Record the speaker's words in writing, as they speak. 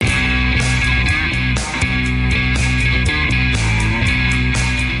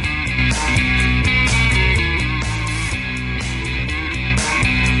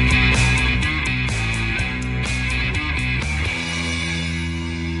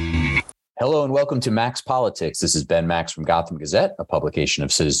Hello and welcome to Max Politics. This is Ben Max from Gotham Gazette, a publication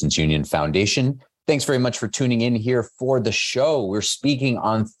of Citizens Union Foundation. Thanks very much for tuning in here for the show. We're speaking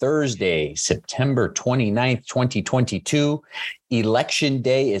on Thursday, September 29th, 2022. Election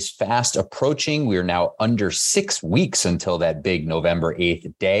day is fast approaching. We are now under 6 weeks until that big November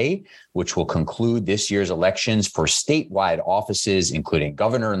 8th day, which will conclude this year's elections for statewide offices, including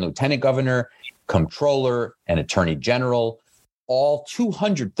governor and lieutenant governor, comptroller, and attorney general. All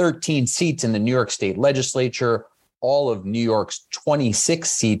 213 seats in the New York State Legislature, all of New York's 26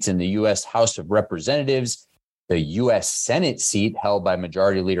 seats in the U.S. House of Representatives, the U.S. Senate seat held by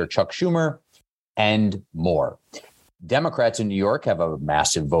Majority Leader Chuck Schumer, and more. Democrats in New York have a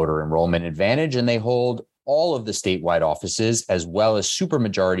massive voter enrollment advantage, and they hold all of the statewide offices, as well as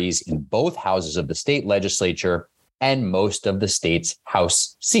supermajorities in both houses of the state legislature and most of the state's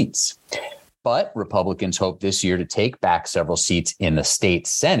House seats. But Republicans hope this year to take back several seats in the state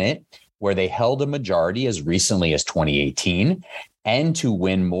Senate, where they held a majority as recently as 2018, and to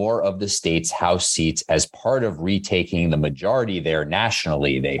win more of the state's House seats as part of retaking the majority there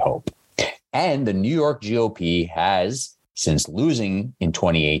nationally, they hope. And the New York GOP has, since losing in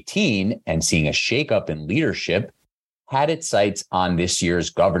 2018 and seeing a shakeup in leadership, had its sights on this year's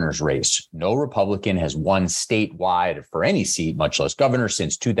governor's race. No Republican has won statewide for any seat, much less governor,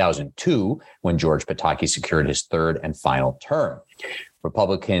 since 2002, when George Pataki secured his third and final term.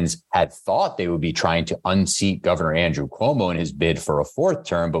 Republicans had thought they would be trying to unseat Governor Andrew Cuomo in his bid for a fourth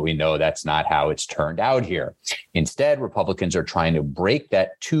term, but we know that's not how it's turned out here. Instead, Republicans are trying to break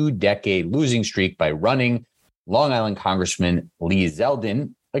that 2-decade losing streak by running Long Island Congressman Lee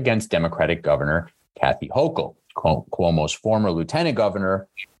Zeldin against Democratic Governor Kathy Hochul, Cuomo's former lieutenant governor,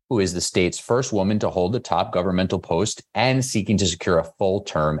 who is the state's first woman to hold a top governmental post and seeking to secure a full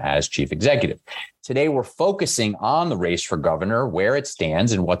term as chief executive. Today, we're focusing on the race for governor, where it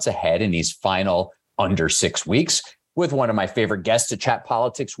stands and what's ahead in these final under 6 weeks with one of my favorite guests to chat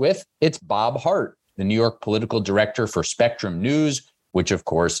politics with. It's Bob Hart, the New York political director for Spectrum News, which of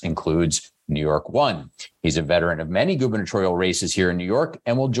course includes New York One. He's a veteran of many gubernatorial races here in New York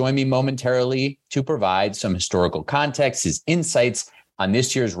and will join me momentarily to provide some historical context, his insights on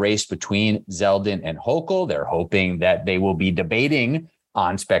this year's race between Zeldin and Hochul. They're hoping that they will be debating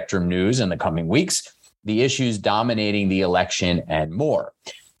on Spectrum News in the coming weeks, the issues dominating the election and more.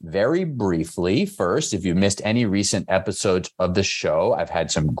 Very briefly, first, if you missed any recent episodes of the show, I've had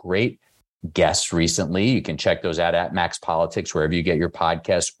some great guests recently. You can check those out at Max Politics, wherever you get your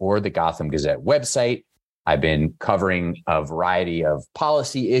podcasts, or the Gotham Gazette website. I've been covering a variety of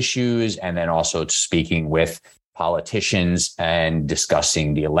policy issues and then also speaking with politicians and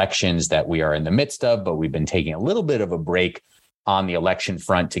discussing the elections that we are in the midst of. But we've been taking a little bit of a break on the election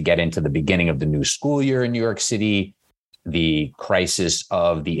front to get into the beginning of the new school year in New York City, the crisis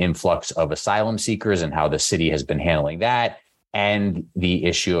of the influx of asylum seekers and how the city has been handling that, and the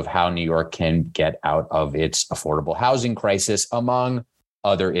issue of how New York can get out of its affordable housing crisis, among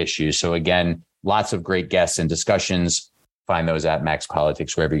other issues. So again, lots of great guests and discussions. Find those at Max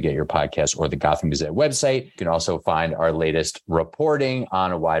Politics, wherever you get your podcasts, or the Gotham Gazette website. You can also find our latest reporting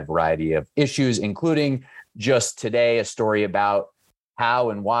on a wide variety of issues, including just today, a story about how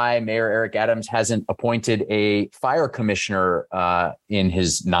and why Mayor Eric Adams hasn't appointed a fire commissioner in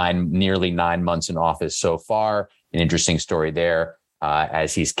his nearly 9 months in office so far. An interesting story there,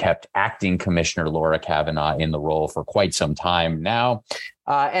 as he's kept acting Commissioner Laura Kavanaugh in the role for quite some time now,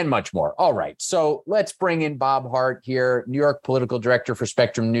 and much more. All right, so let's bring in Bob Hart here, New York political director for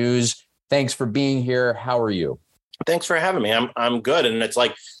Spectrum News. Thanks for being here. How are you? Thanks for having me. I'm good. And it's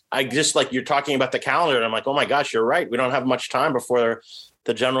like, I just like you're talking about the calendar and I'm like, oh my gosh, you're right. We don't have much time before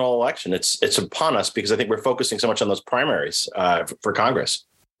the general election. It's upon us because I think we're focusing so much on those primaries for Congress.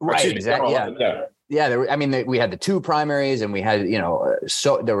 Right. Exactly. Yeah. We had the two primaries and we had,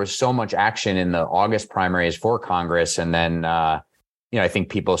 so there was so much action in the August primaries for Congress. And then, I think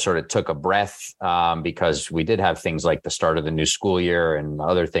people sort of took a breath because we did have things like the start of the new school year and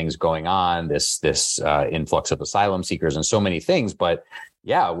other things going on, this influx of asylum seekers and so many things. But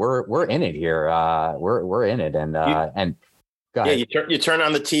yeah, we're in it here. We're in it. And go ahead. Yeah, you turn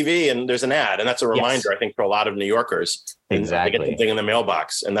on the TV and there's an ad, and that's a reminder, yes, I think, for a lot of New Yorkers. Exactly. They get something in the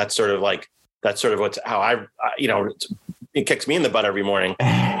mailbox, and that's sort of what's how it kicks me in the butt every morning.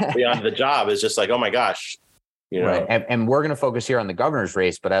 Beyond the job is just like, oh my gosh. Right. And we're going to focus here on the governor's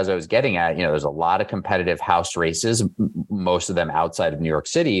race. But as I was getting at, there's a lot of competitive House races, most of them outside of New York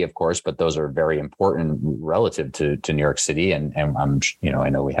City, of course, but those are very important relative to New York City. And I'm, I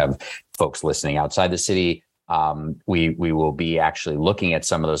know we have folks listening outside the city. We will be actually looking at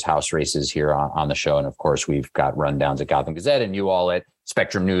some of those House races here on the show. And of course, we've got rundowns at Gotham Gazette, and you all at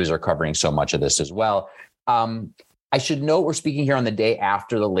Spectrum News are covering so much of this as well. I should note we're speaking here on the day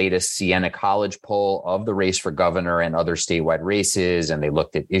after the latest Siena College poll of the race for governor and other statewide races, and they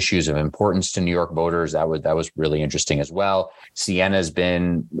looked at issues of importance to New York voters. That was really interesting as well. Siena has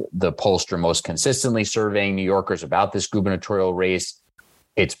been the pollster most consistently surveying New Yorkers about this gubernatorial race.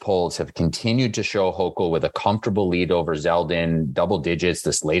 Its polls have continued to show Hochul with a comfortable lead over Zeldin, double digits.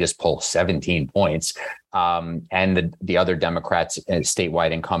 This latest poll, 17 points. And the other Democrats,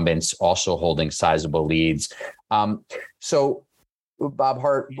 statewide incumbents, also holding sizable leads. So, Bob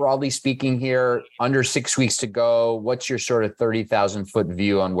Hart, broadly speaking here, under 6 weeks to go, what's your sort of 30,000-foot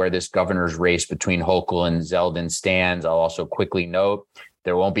view on where this governor's race between Hochul and Zeldin stands? I'll also quickly note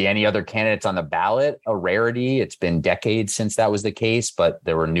there won't be any other candidates on the ballot, a rarity. It's been decades since that was the case, but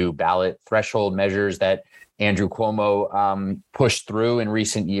there were new ballot threshold measures that Andrew Cuomo pushed through in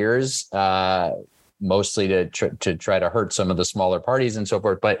recent years, mostly to try to hurt some of the smaller parties and so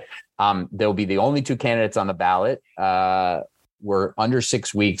forth. But there'll be the only two candidates on the ballot. We're under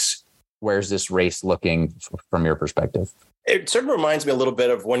 6 weeks. Where's this race looking from your perspective? It sort of reminds me a little bit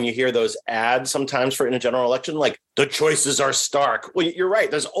of when you hear those ads sometimes for in a general election, like the choices are stark. Well, you're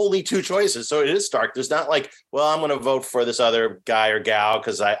right. There's only two choices. So it is stark. There's not like, well, I'm going to vote for this other guy or gal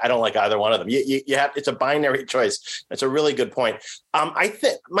because I don't like either one of them. You have, it's a binary choice. That's a really good point. I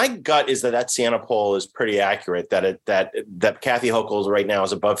think my gut is that Siena poll is pretty accurate, that Kathy Hochul right now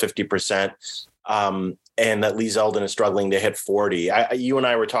is above 50%. And that Lee Zeldin is struggling to hit 40. You and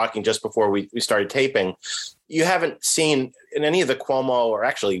I were talking just before we started taping. You haven't seen in any of the Cuomo or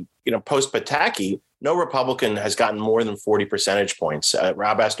actually, post Pataki, no Republican has gotten more than 40 percentage points.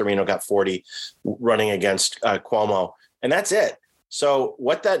 Rob Astorino got 40 running against Cuomo, and that's it. So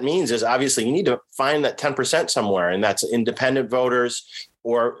what that means is obviously you need to find that 10% somewhere, and that's independent voters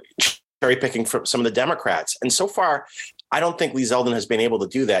or cherry picking from some of the Democrats. And so far, I don't think Lee Zeldin has been able to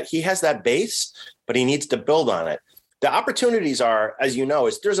do that. He has that base, but he needs to build on it. The opportunities are, as you know,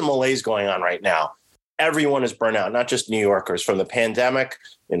 there's a malaise going on right now. Everyone is burnt out, not just New Yorkers, from the pandemic,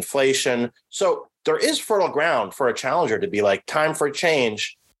 inflation. So there is fertile ground for a challenger to be like, time for a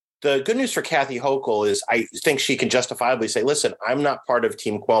change. The good news for Kathy Hochul is I think she can justifiably say, listen, I'm not part of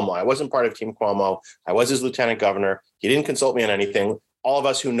Team Cuomo. I wasn't part of Team Cuomo. I was his lieutenant governor. He didn't consult me on anything. All of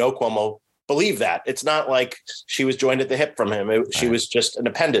us who know Cuomo believe that. It's not like she was joined at the hip from him. She was just an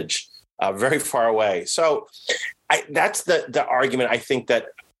appendage, very far away. So that's the argument I think that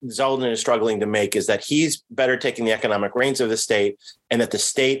Zeldin is struggling to make, is that he's better taking the economic reins of the state, and that the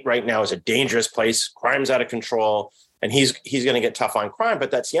state right now is a dangerous place. Crime's out of control, and he's going to get tough on crime. But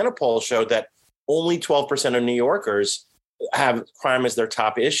that Siena poll showed that only 12% of New Yorkers have crime as their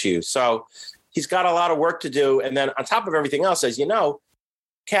top issue. So he's got a lot of work to do. And then on top of everything else, as you know,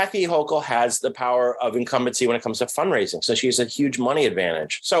 Kathy Hochul has the power of incumbency when it comes to fundraising. So she has a huge money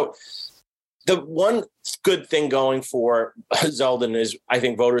advantage. So the one good thing going for Zeldin is I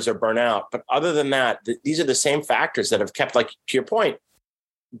think voters are burnt out. But other than that, these are the same factors that have kept, like, to your point,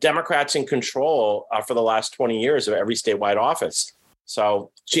 Democrats in control for the last 20 years of every statewide office.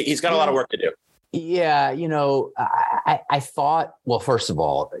 So he's got a lot of work to do. Yeah, I thought, well, first of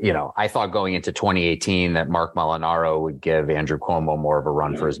all, I thought going into 2018 that Mark Molinaro would give Andrew Cuomo more of a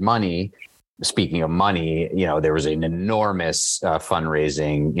run for his money. Speaking of money, there was an enormous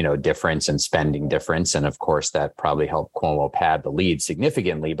fundraising, difference and spending difference. And of course, that probably helped Cuomo pad the lead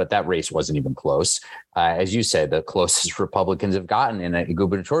significantly, but that race wasn't even close. As you said, the closest Republicans have gotten in a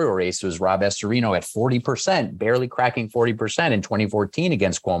gubernatorial race was Rob Astorino at 40%, barely cracking 40% in 2014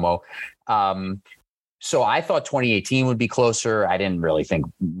 against Cuomo. So I thought 2018 would be closer. I didn't really think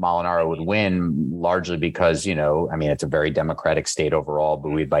Molinaro would win, largely because, it's a very Democratic state overall,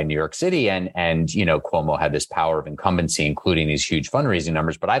 buoyed by New York City. And Cuomo had this power of incumbency, including these huge fundraising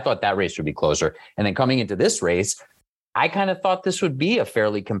numbers. But I thought that race would be closer. And then coming into this race, I kind of thought this would be a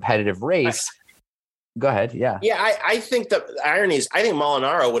fairly competitive race. Go ahead. Yeah. Yeah, I think the irony is I think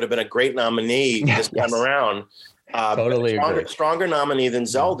Molinaro would have been a great nominee this time around. Totally stronger nominee than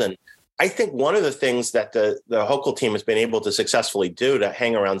Zeldin. I think one of the things that the Hochul team has been able to successfully do to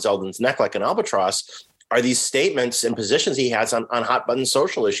hang around Zeldin's neck like an albatross are these statements and positions he has on hot button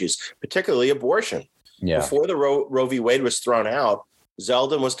social issues, particularly abortion. Yeah. Before the Roe v. Wade was thrown out,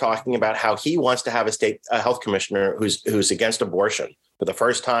 Zeldin was talking about how he wants to have a health commissioner who's against abortion for the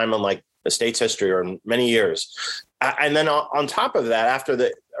first time in like the state's history or in many years. And then on top of that, after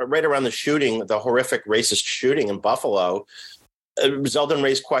right around the shooting, the horrific racist shooting in Buffalo, Zeldin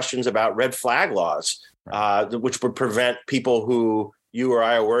raised questions about red flag laws, which would prevent people who you or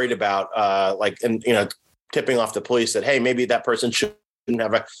I are worried about, tipping off the police that, hey, maybe that person shouldn't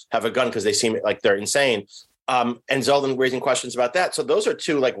have a gun because they seem like they're insane. And Zeldin raising questions about that. So those are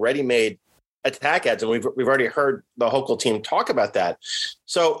two like ready-made attack ads, and we've already heard the Hochul team talk about that.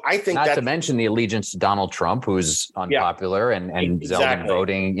 So I think not to mention the allegiance to Donald Trump, who's unpopular, and Zeldin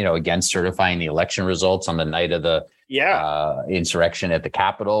voting, against certifying the election results on the night of the insurrection at the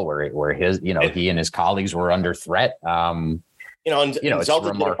Capitol, where his, he and his colleagues were under threat. And Zeldin did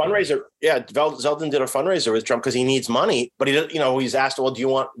a fundraiser. Yeah, Zeldin did a fundraiser with Trump because he needs money, but he didn't. He's asked, "Well, do you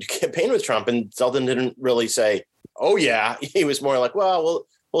want to campaign with Trump?" And Zeldin didn't really say, "Oh yeah." He was more like, "Well,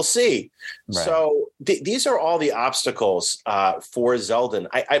 we'll see." Right. So these are all the obstacles for Zeldin.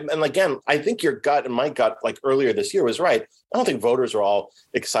 And again, I think your gut and my gut, like earlier this year, was right. I don't think voters are all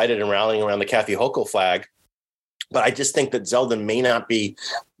excited and rallying around the Kathy Hochul flag, but I just think that Zeldin may not be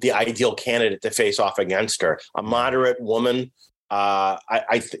the ideal candidate to face off against her. A moderate woman,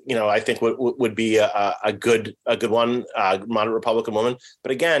 I think would be a good one, moderate Republican woman.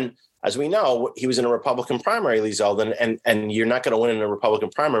 But again, as we know, he was in a Republican primary, Lee Zeldin, and you're not going to win in a Republican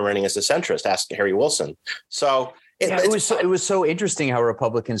primary running as a centrist. Ask Harry Wilson. So it was so interesting how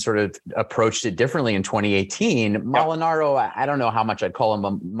Republicans sort of approached it differently in 2018. Molinaro, I don't know how much I'd call him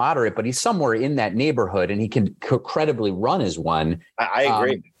a moderate, but he's somewhere in that neighborhood, and he can credibly run as one. I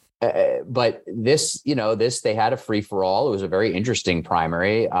agree. But this, they had a free for all. It was a very interesting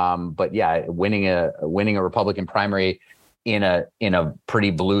primary. But yeah, winning a Republican primary in a pretty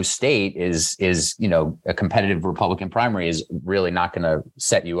blue state is a competitive Republican primary is really not going to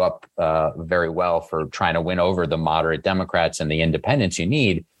set you up very well for trying to win over the moderate Democrats and the independents you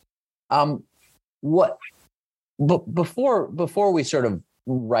need. Before we sort of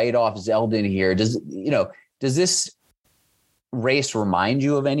write off Zeldin here, does this race remind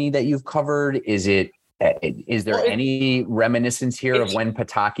you of any that you've covered? Is there any reminiscence here of when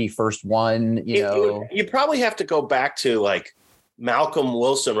Pataki first won? You probably have to go back to like Malcolm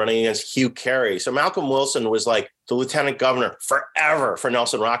Wilson running against Hugh Carey. So Malcolm Wilson was like the lieutenant governor forever for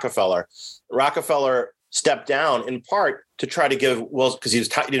Nelson Rockefeller. Rockefeller stepped down in part to try to give Wilson, because he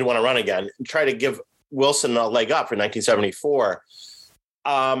didn't want to run again, try to give Wilson a leg up for 1974.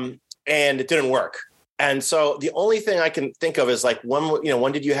 And it didn't work. And so the only thing I can think of is like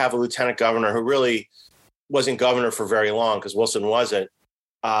when did you have a lieutenant governor who really wasn't governor for very long, because Wilson wasn't,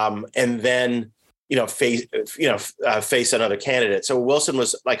 and then face another candidate. So Wilson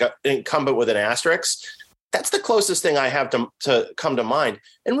was like an incumbent with an asterisk. That's the closest thing I have to come to mind.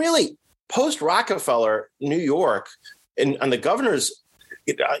 And really, post Rockefeller, New York, and the governors,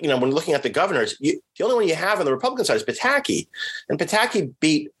 when looking at the governors, the only one you have on the Republican side is Pataki, and Pataki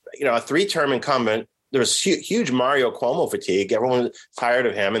beat a 3-term incumbent. There was huge Mario Cuomo fatigue. Everyone was tired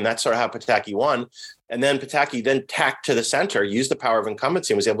of him, and that's sort of how Pataki won. And then Pataki then tacked to the center, used the power of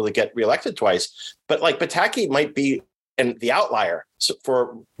incumbency, and was able to get reelected twice. But like Pataki might be the outlier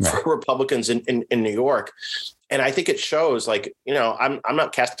for Republicans in New York. And I think it shows, like, I'm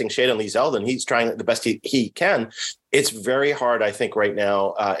not casting shade on Lee Zeldin. He's trying the best he can. It's very hard, I think, right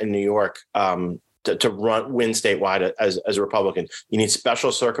now in New York to win statewide as a Republican. You need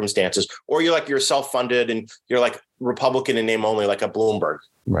special circumstances, or you're self-funded and you're like Republican in name only, like a Bloomberg.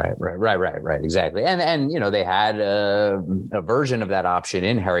 Right. Exactly. And they had a version of that option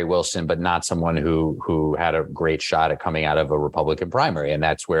in Harry Wilson, but not someone who had a great shot at coming out of a Republican primary. And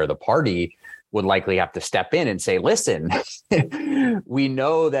that's where the party would likely have to step in and say, listen, we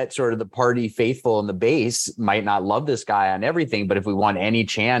know that sort of the party faithful in the base might not love this guy on everything, but if we want any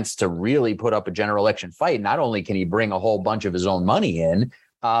chance to really put up a general election fight, not only can he bring a whole bunch of his own money in,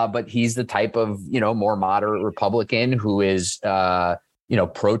 but he's the type of, more moderate Republican who is,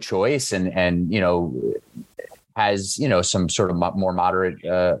 pro-choice and has, some sort of more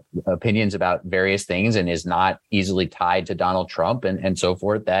moderate opinions about various things and is not easily tied to Donald Trump and so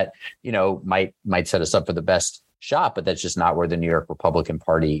forth, that, might set us up for the best shot. But that's just not where the New York Republican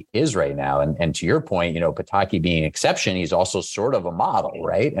Party is right now. And to your point, Pataki being an exception, he's also sort of a model,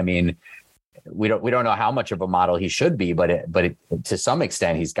 right? I mean, we don't know how much of a model he should be, but to some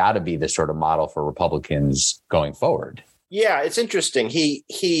extent, he's got to be the sort of model for Republicans going forward. Yeah, it's interesting.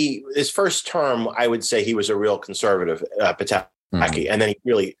 His first term, I would say he was a real conservative, Pataki, and then he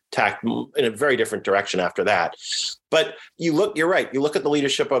really tacked in a very different direction after that. But you're right. You look at the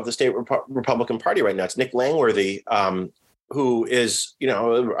leadership of the state Republican Party right now. It's Nick Langworthy, who is,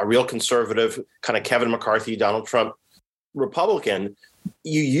 a real conservative, kind of Kevin McCarthy, Donald Trump Republican.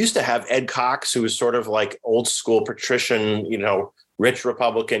 You used to have Ed Cox, who was sort of like old school patrician, rich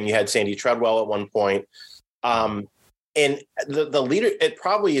Republican. You had Sandy Treadwell at one point. And the leader, it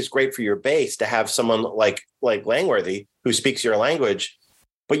probably is great for your base to have someone like Langworthy who speaks your language,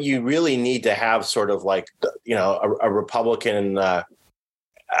 but you really need to have sort of like, a Republican, like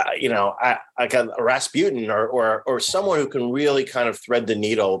a Rasputin or someone who can really kind of thread the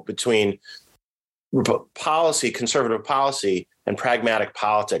needle between conservative policy and pragmatic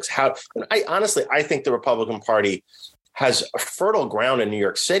politics. I think the Republican Party has a fertile ground in New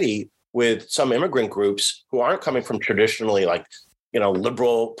York City with some immigrant groups who aren't coming from traditionally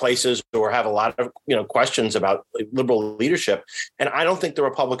liberal places or have a lot of, questions about liberal leadership. And I don't think the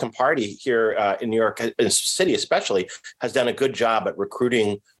Republican Party here in New York City, especially, has done a good job at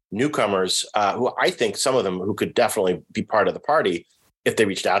recruiting newcomers who I think some of them who could definitely be part of the party if they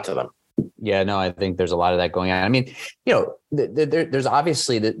reached out to them. Yeah, no, I think there's a lot of that going on. I mean, there's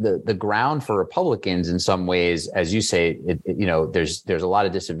obviously the ground for Republicans in some ways, as you say, there's a lot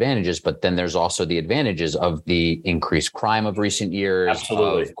of disadvantages, but then there's also the advantages of the increased crime of recent years.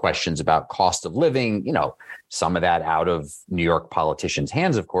 Absolutely. Of questions about cost of living, some of that out of New York politicians'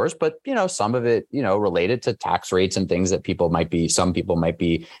 hands, of course, but, some of it, related to tax rates and things that some people might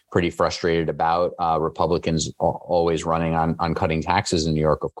be pretty frustrated about. Republicans always running on cutting taxes in New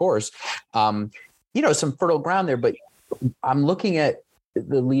York, of course. Some fertile ground there, but I'm looking at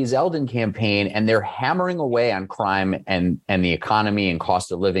the Lee Zeldin campaign and they're hammering away on crime and the economy and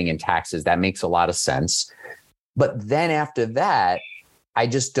cost of living and taxes. That makes a lot of sense. But then after that, I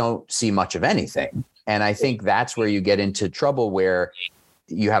just don't see much of anything. And I think that's where you get into trouble, where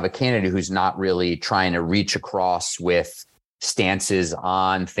you have a candidate who's not really trying to reach across with stances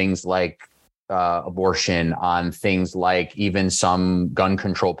on things like abortion, on things like even some gun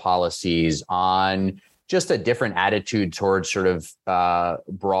control policies, on just a different attitude towards sort of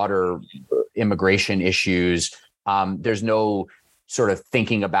broader immigration issues. There's no sort of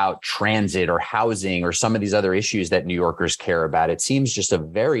thinking about transit or housing or some of these other issues that New Yorkers care about. It seems just a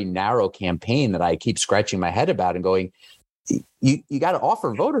very narrow campaign that I keep scratching my head about and going, you got to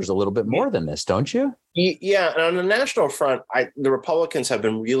offer voters a little bit more than this, don't you? Yeah. And on the national front, the Republicans have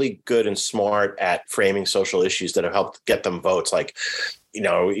been really good and smart at framing social issues that have helped get them votes. Like,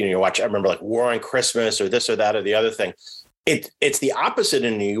 you watch, I remember like War on Christmas or this or that or the other thing. It's the opposite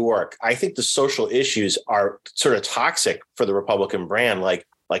in New York. I think the social issues are sort of toxic for the Republican brand, like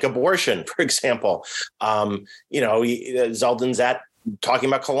abortion, for example. Zeldin's talking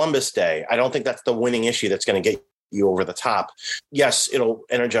about Columbus Day. I don't think that's the winning issue that's going to get you over the top. Yes, it'll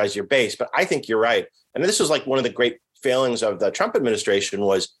energize your base, but I think you're right. And this was like one of the great failings of the Trump administration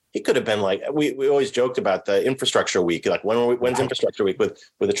was he could have been like, we always joked about the infrastructure week, like when's infrastructure week with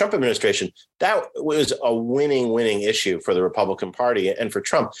the Trump administration. That was a winning issue for the Republican Party and for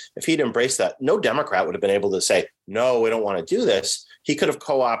Trump. If he'd embraced that, no Democrat would have been able to say, no, we don't want to do this. Trump could have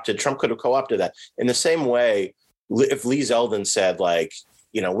co-opted that. In the same way, if Lee Zeldin said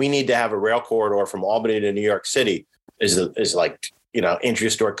we need to have a rail corridor from Albany to New York City, is like, Andrea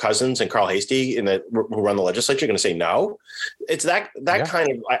Stewart Cousins and Carl Hastie who run the legislature going to say no? It's that yeah.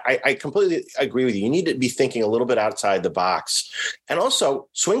 Kind of, I completely agree with you. You need to be thinking a little bit outside the box and also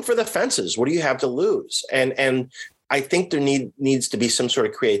swing for the fences. What do you have to lose? And I think there needs to be some sort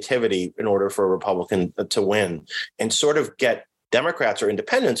of creativity in order for a Republican to win and sort of get Democrats or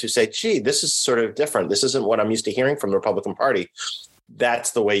independents who say, gee, this is sort of different. This isn't what I'm used to hearing from the Republican Party.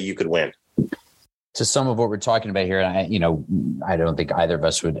 That's the way you could win. To some of what we're talking about here, and I don't think either of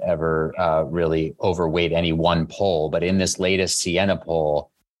us would ever really overweight any one poll, but in this latest Siena poll,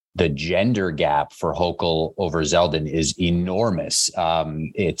 the gender gap for Hochul over Zeldin is enormous.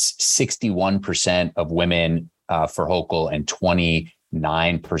 It's 61% of women for Hochul and 29%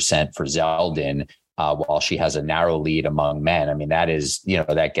 for Zeldin, while she has a narrow lead among men. I mean, that is,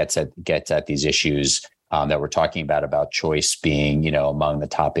 that gets at these issues that we're talking about choice being, among the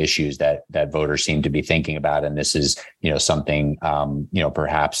top issues that voters seem to be thinking about. And this is, something,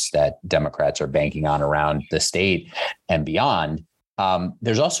 perhaps that Democrats are banking on around the state and beyond.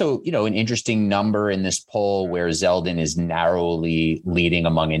 There's also, an interesting number in this poll where Zeldin is narrowly leading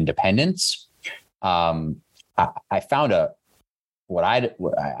among independents. I found I'd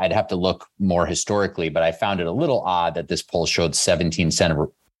have to look more historically, but I found it a little odd that this poll showed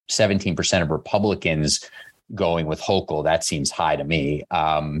 17% of Republicans going with Hochul. That seems high to me.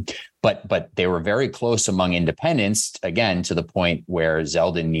 But they were very close among independents, again, to the point where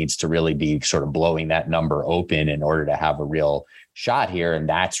Zeldin needs to really be sort of blowing that number open in order to have a real shot here. And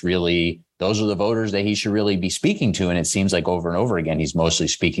those are the voters that he should really be speaking to. And it seems like over and over again, he's mostly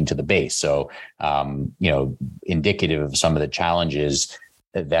speaking to the base. So, indicative of some of the challenges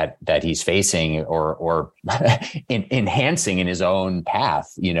that he's facing or enhancing in his own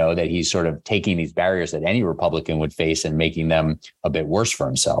path, that he's sort of taking these barriers that any Republican would face and making them a bit worse for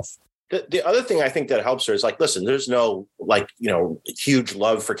himself. The other thing I think that helps her is like, listen, there's no huge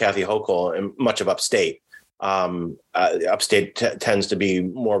love for Kathy Hochul in much of upstate. Upstate tends to be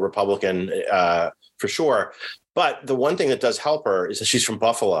more Republican for sure. But the one thing that does help her is that she's from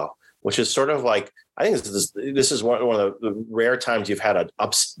Buffalo, which is sort of like, I think this is one of the rare times you've had an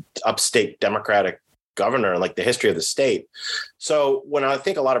upstate Democratic governor in like the history of the state. So when I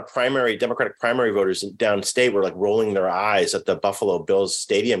think a lot of Democratic primary voters downstate were like rolling their eyes at the Buffalo Bills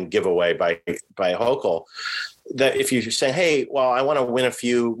stadium giveaway by Hochul, that if you say, hey, well, I want to win a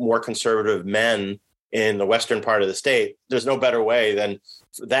few more conservative men in the western part of the state, there's no better way than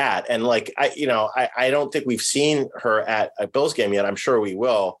that. And like, I don't think we've seen her at a Bills game yet. I'm sure we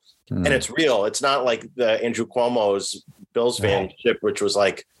will. And it's real. It's not like the Andrew Cuomo's Bills fanship, which was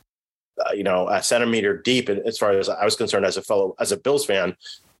like, a centimeter deep. And as far as I was concerned, as a Bills fan,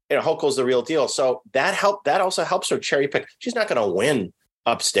 Hochul's the real deal. So that also helps her cherry pick. She's not going to win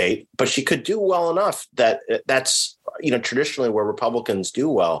upstate, but she could do well enough that's traditionally where Republicans do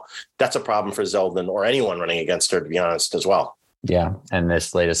well. That's a problem for Zeldin or anyone running against her, to be honest, as well. Yeah. And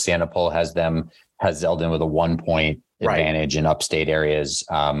this latest Siena poll has Zeldin with a 1-point advantage in upstate areas,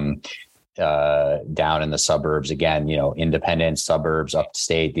 down in the suburbs. Again, independent suburbs,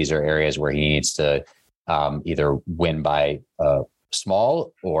 upstate, these are areas where he needs to either win by a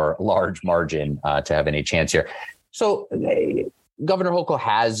small or large margin to have any chance here. So Governor Hochul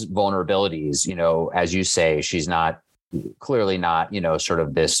has vulnerabilities, as you say, she's clearly not, sort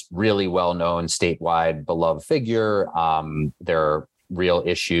of this really well-known statewide beloved figure. There are real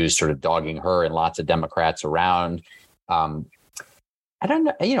issues sort of dogging her and lots of Democrats around. I don't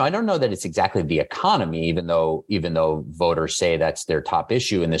know, I don't know that it's exactly the economy, even though voters say that's their top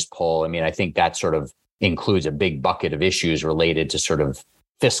issue in this poll. I mean, I think that sort of includes a big bucket of issues related to sort of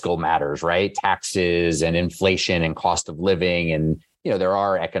fiscal matters, right? Taxes and inflation and cost of living. And, there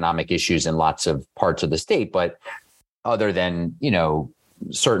are economic issues in lots of parts of the state, but other than,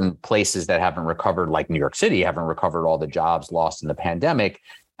 certain places that haven't recovered, like New York City, haven't recovered all the jobs lost in the pandemic.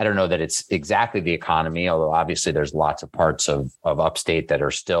 I don't know that it's exactly the economy, although obviously there's lots of parts of upstate that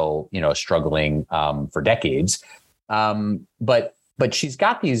are still, struggling for decades. But she's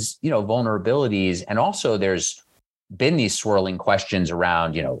got these, vulnerabilities. And also there's been these swirling questions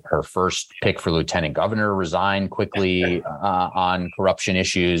around, her first pick for lieutenant governor resigned quickly on corruption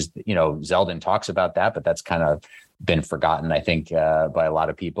issues. Zeldin talks about that, but that's kind of been forgotten, I think, by a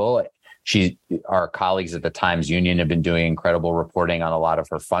lot of people. Our colleagues at the Times Union have been doing incredible reporting on a lot of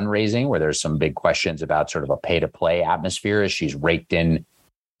her fundraising, where there's some big questions about sort of a pay-to-play atmosphere as she's raked in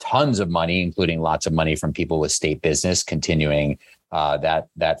tons of money, including lots of money from people with state business, continuing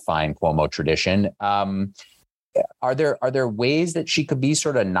that fine Cuomo tradition. Are there ways that she could be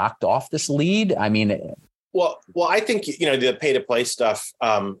sort of knocked off this lead? I mean, Well, I think, the pay to play stuff,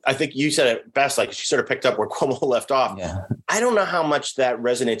 I think you said it best, like she sort of picked up where Cuomo left off. Yeah. I don't know how much that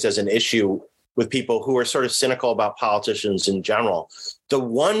resonates as an issue with people who are sort of cynical about politicians in general. The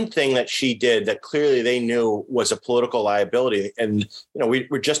one thing that she did that clearly they knew was a political liability. And,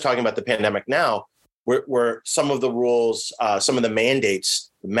 we're just talking about the pandemic now, where some of the rules, some of the mandates,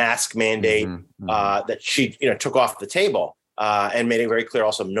 the mask mandate that she, took off the table and made it very clear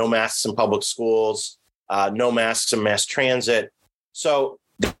also no masks in public schools. No masks in mass transit. So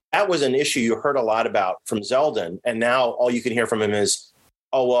that was an issue you heard a lot about from Zeldin. And now all you can hear from him is,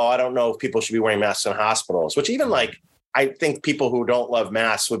 oh, well, I don't know if people should be wearing masks in hospitals, which even I think people who don't love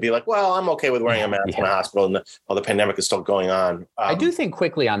masks would be like, well, I'm okay with wearing a mask in a hospital while the pandemic is still going on. I do think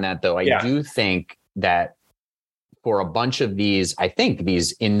quickly on that, though, I do think that for a bunch of these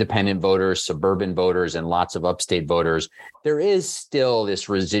independent voters, suburban voters, and lots of upstate voters, there is still this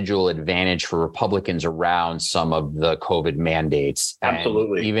residual advantage for Republicans around some of the COVID mandates.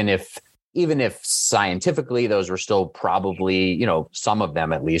 Absolutely. And even if scientifically those were still probably, some of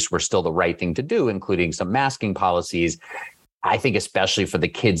them at least were still the right thing to do, including some masking policies, I think especially for the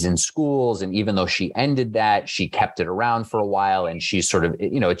kids in schools. And even though she ended that, she kept it around for a while. And she's sort of,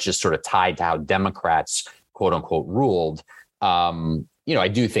 it's just sort of tied to how Democrats quote unquote ruled. I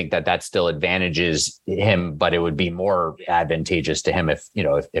do think that still advantages him, but it would be more advantageous to him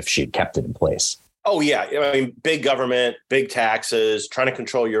if she had kept it in place. Oh yeah, I mean, big government, big taxes, trying to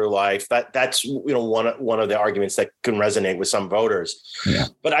control your life. That's one of the arguments that can resonate with some voters. Yeah.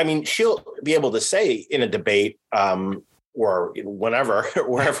 But I mean, she'll be able to say in a debate or whenever,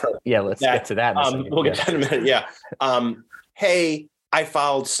 wherever. Yeah, let's get to that. We'll get to that in a minute. Yeah. Hey, I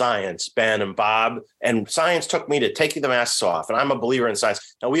followed science, Ben and Bob, and science took me to taking the masks off. And I'm a believer in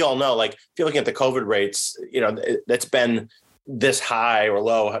science. Now, we all know, like, if you're looking at the COVID rates, that's been this high or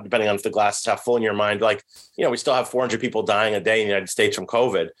low, depending on if the glass is half full in your mind. Like, we still have 400 people dying a day in the United States from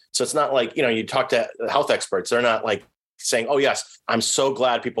COVID. So it's not like, you talk to health experts, they're not like saying, oh yes, I'm so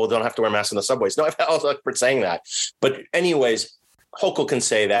glad people don't have to wear masks in the subways. No, I've had health experts saying that. But anyways, Hochul can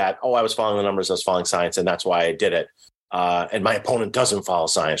say that, oh, I was following the numbers, I was following science, and that's why I did it. And my opponent doesn't follow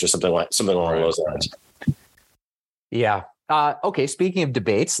science or something along those lines. Yeah. Okay. Speaking of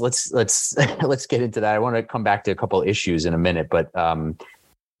debates, let's get into that. I want to come back to a couple of issues in a minute, but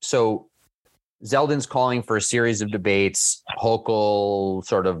so Zeldin's calling for a series of debates, Hochul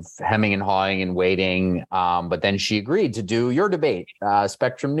sort of hemming and hawing and waiting. But then she agreed to do your debate,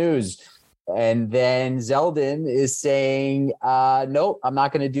 Spectrum News. And then Zeldin is saying, nope, I'm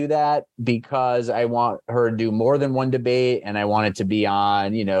not going to do that because I want her to do more than one debate. And I want it to be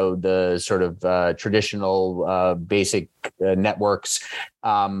on, the sort of traditional basic networks.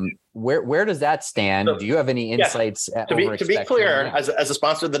 Where does that stand? Do you have any insights? To be clear, as a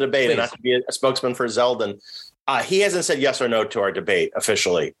sponsor of the debate, please, and not to be a spokesman for Zeldin, he hasn't said yes or no to our debate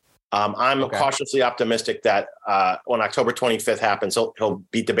officially. I'm cautiously optimistic that when October 25th happens, he'll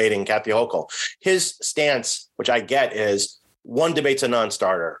be debating Kathy Hochul. His stance, which I get, is one debate's a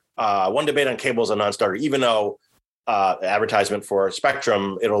non-starter. One debate on cable is a non-starter, even though advertisement for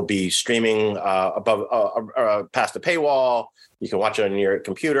Spectrum, it'll be streaming above past the paywall. You can watch it on your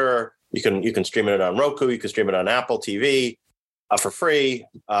computer. You can stream it on Roku. You can stream it on Apple TV for free.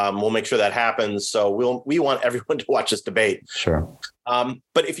 We'll make sure that happens. So we want everyone to watch this debate. Sure.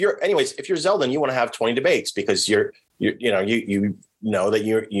 But if you're Zeldin, you want to have 20 debates because you know that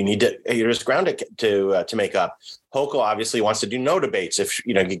you need to, there's ground to make up. Hochul obviously wants to do no debates. If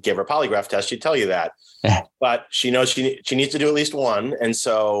you give her a polygraph test, she'd tell you that. But she knows she needs to do at least one, and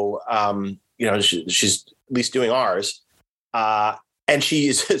so she's at least doing ours. And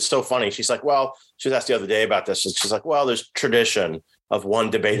it's so funny. She's like, well, she was asked the other day about this. And she's like, well, there's tradition of one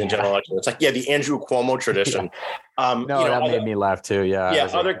debate in general election. It's like, the Andrew Cuomo tradition. That made me laugh too. Yeah. Yeah.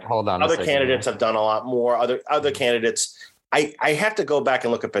 Other candidates have done a lot more. Other candidates. I have to go back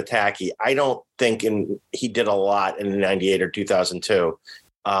and look at Pataki. I don't think he did a lot in 98 or 2002.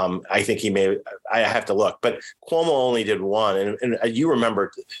 I think I have to look, but Cuomo only did one. And you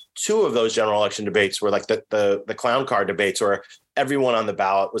remember two of those general election debates were like the clown car debates where everyone on the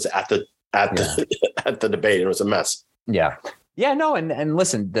ballot was at the debate. It was a mess. Yeah. Yeah, no. And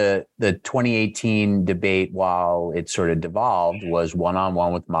listen, the 2018 debate, while it sort of devolved, was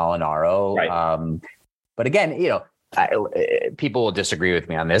one-on-one with Molinaro. Right. But again, people will disagree with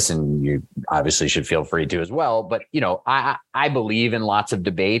me on this, and you obviously should feel free to as well. But, I believe in lots of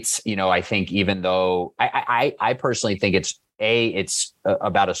debates. I think even though I personally think it's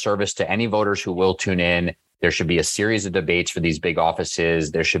about a service to any voters who will tune in. There should be a series of debates for these big offices.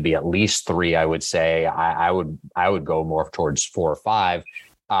 There should be at least 3, I would say. I would go more towards 4 or 5.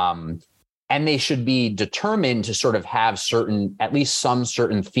 And they should be determined to sort of have at least some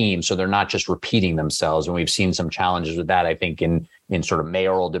certain themes, so they're not just repeating themselves. And we've seen some challenges with that, I think, in sort of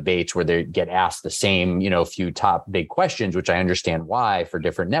mayoral debates where they get asked the same, few top big questions, which I understand why for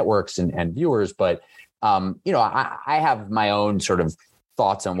different networks and viewers. But, I have my own sort of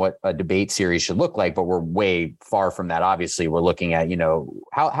thoughts on what a debate series should look like, but we're way far from that. Obviously, we're looking at,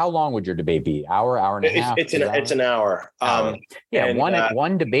 how long would your debate be? Hour and a half? It's an hour.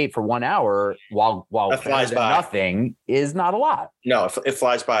 One debate for 1 hour while flies by. Nothing is not a lot. No, it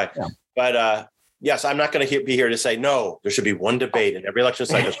flies by. Yeah. But yes, I'm not going to be here to say, no, there should be one debate in every election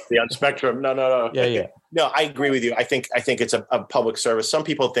cycle should be on Spectrum. No. Yeah. No, I agree with you. I think it's a public service. Some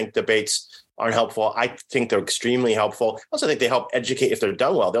people think debates aren't helpful. I think they're extremely helpful. I also think they help educate if they're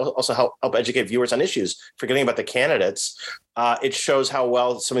done well. They'll also help educate viewers on issues. Forgetting about the candidates, it shows how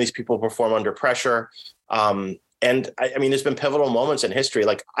well some of these people perform under pressure. And I mean, there's been pivotal moments in history.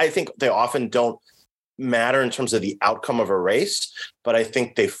 Like, I think they often don't matter in terms of the outcome of a race, but I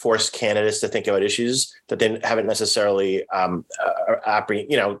think they force candidates to think about issues that they haven't necessarily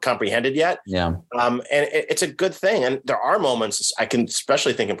comprehended yet. Yeah. And it's a good thing. And there are moments I can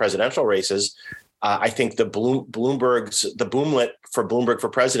especially think in presidential races. I think the boomlet for Bloomberg for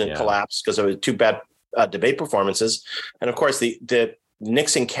president collapsed because of 2 bad debate performances. And of course, the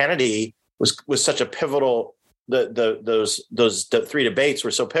Nixon Kennedy was such a pivotal. Those 3 debates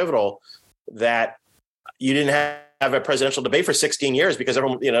were so pivotal that you didn't have a presidential debate for 16 years because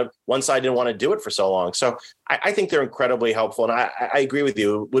everyone, one side didn't want to do it for so long. So I think they're incredibly helpful. And I agree with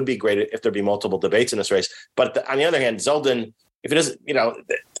you. It would be great if there'd be multiple debates in this race. But on the other hand, Zeldin, if it doesn't,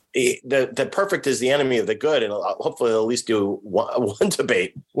 the perfect is the enemy of the good, and hopefully they'll at least do one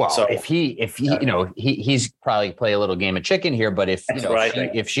debate. Well, so if he he's probably play a little game of chicken here, but if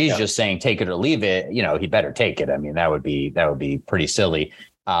if she's just saying take it or leave it, he better take it. I mean, that would be pretty silly.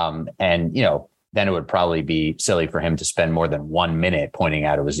 And then it would probably be silly for him to spend more than 1 minute pointing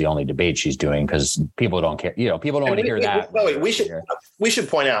out it was the only debate she's doing, because people don't care. People don't want to hear that. We should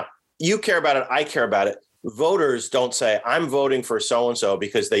point out, you care about it. I care about it. Voters don't say I'm voting for so-and-so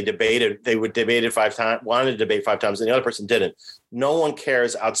because they would debate it 5 times, wanted to debate 5 times, and the other person didn't. No one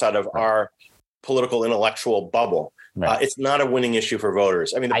cares outside of our political intellectual bubble. Right. It's not a winning issue for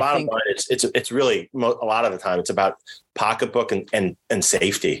voters. I mean, the bottom line is it's really a lot of the time it's about pocketbook and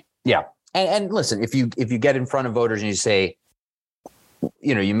safety. Yeah. And listen, if you get in front of voters and you say,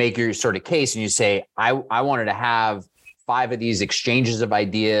 you make your sort of case and you say, I wanted to have 5 of these exchanges of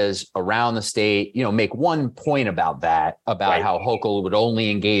ideas around the state, make one point about that, about how Hochul would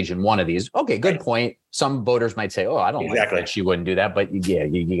only engage in one of these. Okay, good point. Some voters might say, oh, I don't like that she wouldn't do that, but yeah,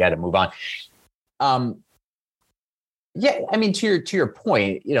 you got to move on. Yeah, I mean, to your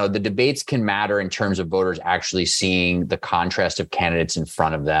point, the debates can matter in terms of voters actually seeing the contrast of candidates in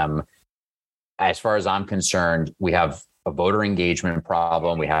front of them. As far as I'm concerned, we have a voter engagement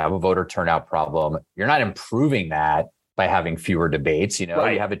problem. We have a voter turnout problem. You're not improving that by having fewer debates. You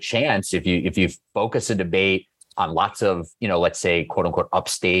have a chance if you focus a debate on lots of, let's say, quote unquote,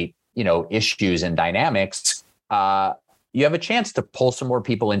 upstate, issues and dynamics. You have a chance to pull some more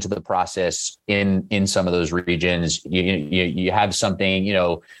people into the process in some of those regions. You have something,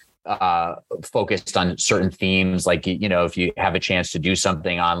 focused on certain themes, like, if you have a chance to do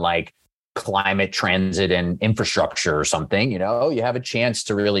something on like climate, transit, and infrastructure or something, you have a chance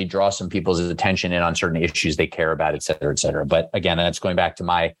to really draw some people's attention in on certain issues they care about, et cetera, et cetera. But again, that's going back to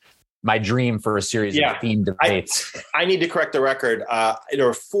my dream for a series of themed debates. I need to correct the record. There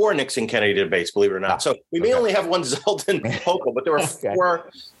were 4 Nixon Kennedy debates, believe it or not. So we may only have one Zeldin Hochul, but there were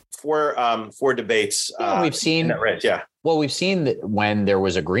four debates. We've seen that range. Yeah. Well, we've seen that when there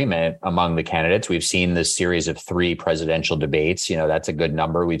was agreement among the candidates. We've seen this series of 3 presidential debates. That's a good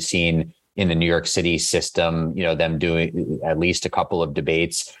number. We've seen in the New York City system, them doing at least a couple of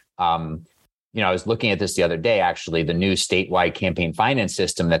debates. I was looking at this the other day, actually, the new statewide campaign finance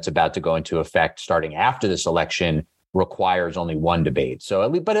system that's about to go into effect starting after this election requires only 1 debate. So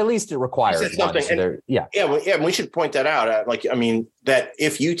at least it requires one. So we should point that out. That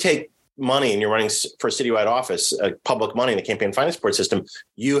if you take money and you're running for citywide office, public money in the campaign finance support system,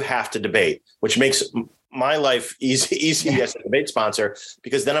 you have to debate, which makes my life easy as a debate sponsor,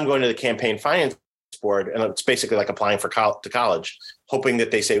 because then I'm going to the campaign finance board and it's basically like applying to college, hoping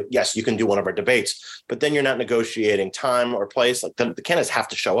that they say, yes, you can do one of our debates, but then you're not negotiating time or place. Like the candidates have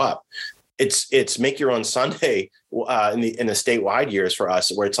to show up. It's make your own Sunday in the statewide years for us,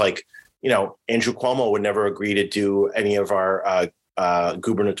 where it's like, Andrew Cuomo would never agree to do any of our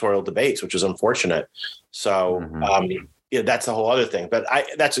gubernatorial debates, which is unfortunate. So that's a whole other thing. But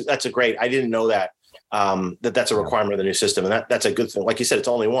that's a great. I didn't know that. That's a requirement of the new system, and that's a good thing. Like you said, it's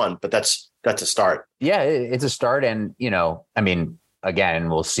only 1, but that's a start. Yeah, it's a start, and again,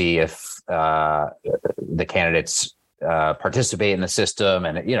 we'll see if the candidates participate in the system,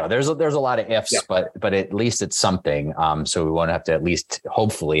 and there's a lot of ifs, but at least it's something. So we won't have to at least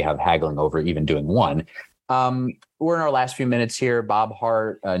hopefully have haggling over even doing 1. We're in our last few minutes here. Bob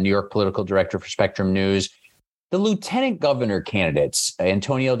Hart, New York political director for Spectrum News. The lieutenant governor candidates,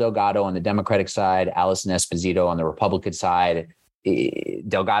 Antonio Delgado on the Democratic side, Allison Esposito on the Republican side.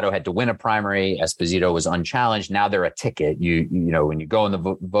 Delgado had to win a primary. Esposito was unchallenged. Now they're a ticket. When you go in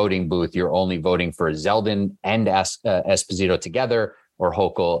the voting booth, you're only voting for Zeldin and Esposito together, or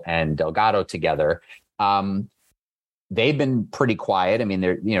Hochul and Delgado together. They've been pretty quiet. I mean,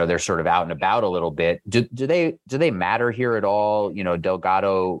 they're sort of out and about a little bit. Do they matter here at all?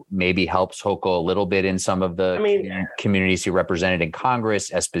 Delgado maybe helps Hochul a little bit in some of the communities he represented in Congress.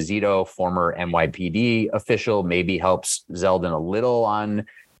 Esposito, former NYPD official, maybe helps Zeldin a little on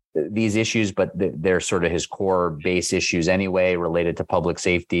these issues, but they're sort of his core base issues anyway, related to public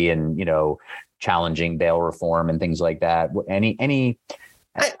safety and challenging bail reform and things like that.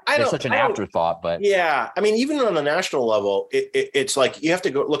 It's such an afterthought, but even on the national level, it's like you have to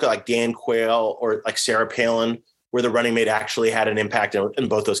go look at like Dan Quayle or like Sarah Palin, where the running mate actually had an impact. In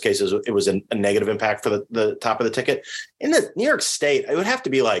both those cases, it was a negative impact for the top of the ticket. In the New York State, it would have to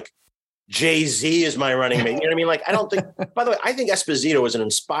be like Jay-Z is my running mate. You know what I mean? Like, I don't think, by the way, I think Esposito was an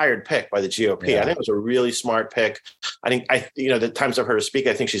inspired pick by the GOP. Yeah. I think it was a really smart pick. I think the times I've heard her speak,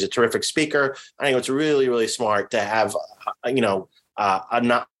 I think she's a terrific speaker. I think it's really, really smart to have, a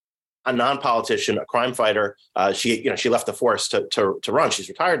a non-politician, a crime fighter. She left the force to run. She's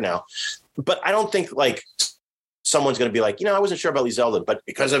retired now. But I don't think like someone's going to be like, I wasn't sure about Lee Zeldin, but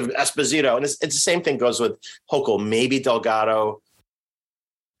because of Esposito, and it's the same thing goes with Hochul. Maybe Delgado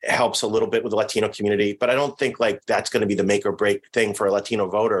helps a little bit with the Latino community, but I don't think like that's going to be the make or break thing for a Latino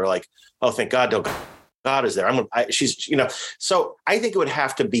voter. Like, oh, thank God Delgado is there. So I think it would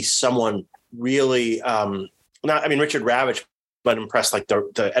have to be someone really, Richard Ravitch, but impressed like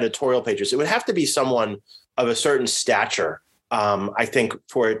the editorial pages. It would have to be someone of a certain stature, I think,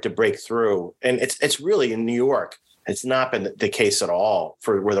 for it to break through. And it's really in New York. It's not been the case at all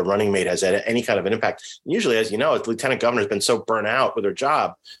for where the running mate has had any kind of an impact. Usually, as you know, the lieutenant governor has been so burnt out with their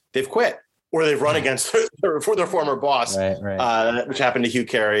job, they've quit or they've run against their former boss, right. Which happened to Hugh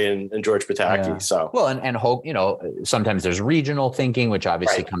Carey and George Pataki. Yeah. So and Hope, sometimes there's regional thinking, which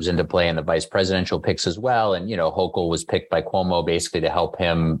obviously comes into play in the vice presidential picks as well. And Hochul was picked by Cuomo basically to help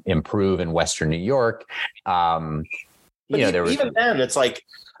him improve in Western New York. But even then, it's like,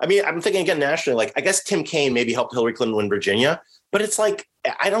 I'm thinking again nationally, like I guess Tim Kaine maybe helped Hillary Clinton win Virginia, but it's like,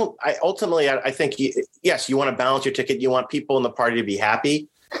 I think, yes, you want to balance your ticket. You want people in the party to be happy,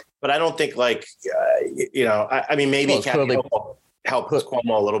 but I don't think like, maybe Kathy helped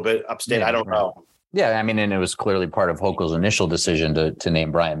Cuomo a little bit upstate. Yeah, I don't know. Yeah, and it was clearly part of Hochul's initial decision to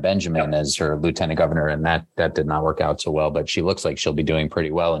name Brian Benjamin as her lieutenant governor, and that did not work out so well, but she looks like she'll be doing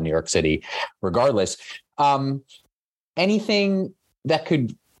pretty well in New York City regardless. Anything that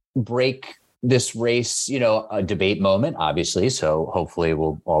could break this race, a debate moment, obviously. So hopefully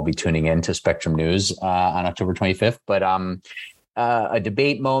we'll all be tuning in to Spectrum News on October 25th. But a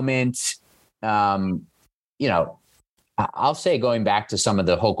debate moment, I'll say going back to some of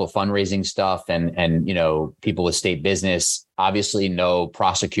the Hochul fundraising stuff and people with state business, obviously no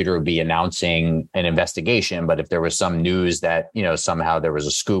prosecutor would be announcing an investigation. But if there was some news that, somehow there was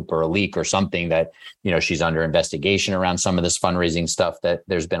a scoop or a leak or something that, she's under investigation around some of this fundraising stuff that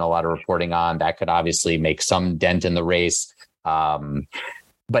there's been a lot of reporting on, that could obviously make some dent in the race.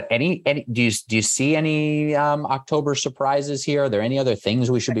 But do you see any October surprises here? Are there any other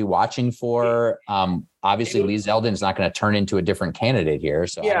things we should be watching for? Obviously, Lee Zeldin is not going to turn into a different candidate here.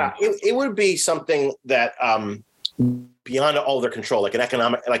 So yeah, it would be something that beyond all their control, like an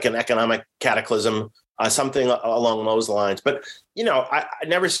economic cataclysm, something along those lines. But I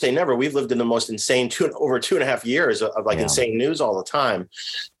never say never. We've lived in the most insane over 2.5 years of insane news all the time.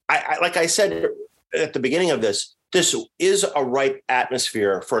 I like I said at the beginning of this is a ripe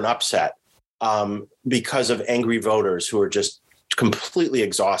atmosphere for an upset because of angry voters who are just completely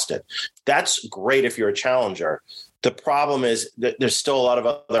exhausted. That's great if you're a challenger. The problem is that there's still a lot of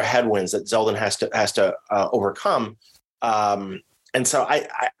other headwinds that Zeldin has to overcome. And so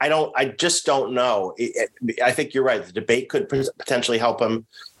I just don't know. I think you're right. The debate could potentially help him.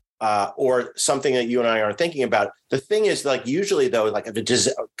 Or something that you and I aren't thinking about. The thing is, like usually though, like if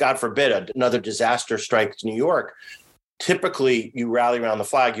God forbid another disaster strikes New York, typically you rally around the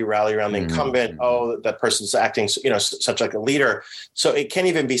flag, you rally around the incumbent. Oh, that person's acting, such like a leader. So it can't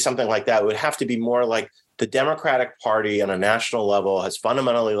even be something like that. It would have to be more like the Democratic Party on a national level has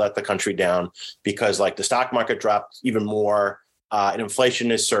fundamentally let the country down because like the stock market dropped even more and inflation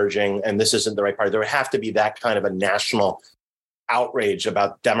is surging and this isn't the right party. There would have to be that kind of a national outrage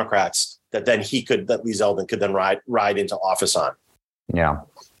about Democrats that Lee Zeldin could then ride into office on. Yeah.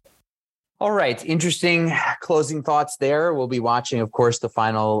 All right. Interesting closing thoughts there. We'll be watching, of course, the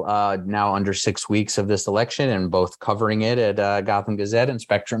final now under 6 weeks of this election and both covering it at Gotham Gazette and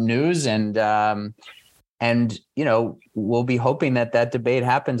Spectrum News. And, we'll be hoping that debate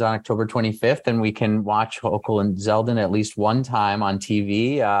happens on October 25th and we can watch Hochul and Zeldin at least one time on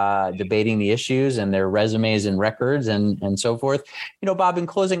TV, debating the issues and their resumes and records and so forth. Bob, in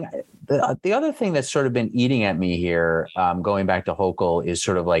closing, the other thing that's sort of been eating at me here, going back to Hochul, is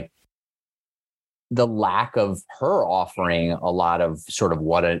sort of like the lack of her offering a lot of sort of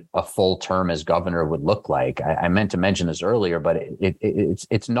what a full term as governor would look like. I meant to mention this earlier, but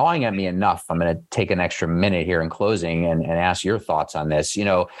it's gnawing at me enough. I'm going to take an extra minute here in closing and ask your thoughts on this.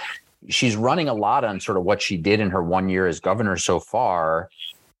 She's running a lot on sort of what she did in her 1 year as governor so far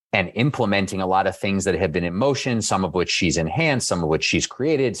and implementing a lot of things that have been in motion, some of which she's enhanced, some of which she's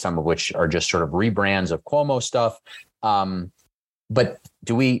created, some of which are just sort of rebrands of Cuomo stuff. But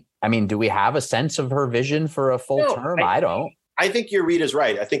do we have a sense of her vision for a full term? I don't. I think your read is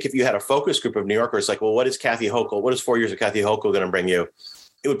right. I think if you had a focus group of New Yorkers, like, well, what is Kathy Hochul? What is 4 years of Kathy Hochul going to bring you?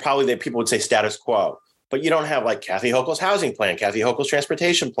 It would probably, people would say status quo. but you don't have like Kathy Hochul's housing plan, Kathy Hochul's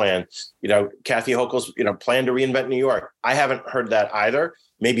transportation plan, Kathy Hochul's, plan to reinvent New York. I haven't heard that either.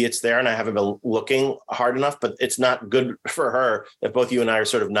 Maybe it's there and I haven't been looking hard enough, but it's not good for her if both you and I are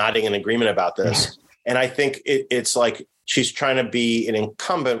sort of nodding in agreement about this. And I think it's like she's trying to be an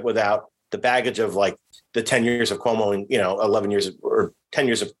incumbent without the baggage of like the 10 years of Cuomo and, 11 years or 10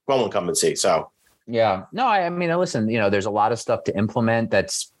 years of Cuomo incumbency. So, yeah, no, I mean, listen, there's a lot of stuff to implement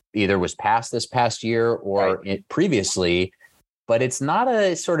that's either was passed this past year or previously, but it's not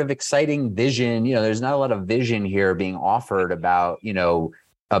a sort of exciting vision. There's not a lot of vision here being offered about,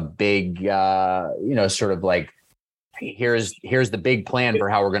 a big, sort of like, here's the big plan for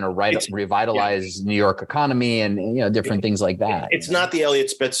how we're going to revitalize New York economy and, different things like that. It's not the Eliot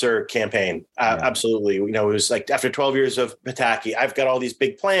Spitzer campaign. Absolutely. It was like after 12 years of Pataki, I've got all these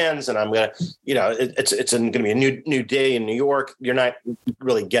big plans and I'm going to, it's going to be a new day in New York. You're not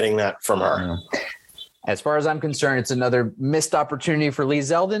really getting that from her. As far as I'm concerned, it's another missed opportunity for Lee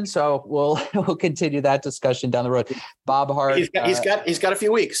Zeldin. So we'll continue that discussion down the road. Bob Hart. He's got a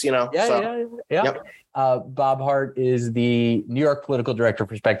few weeks, Yeah. Yep. Bob Hart is the New York political director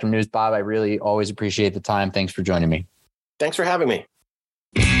for Spectrum News. Bob, I really always appreciate the time. Thanks for joining me. Thanks for having me.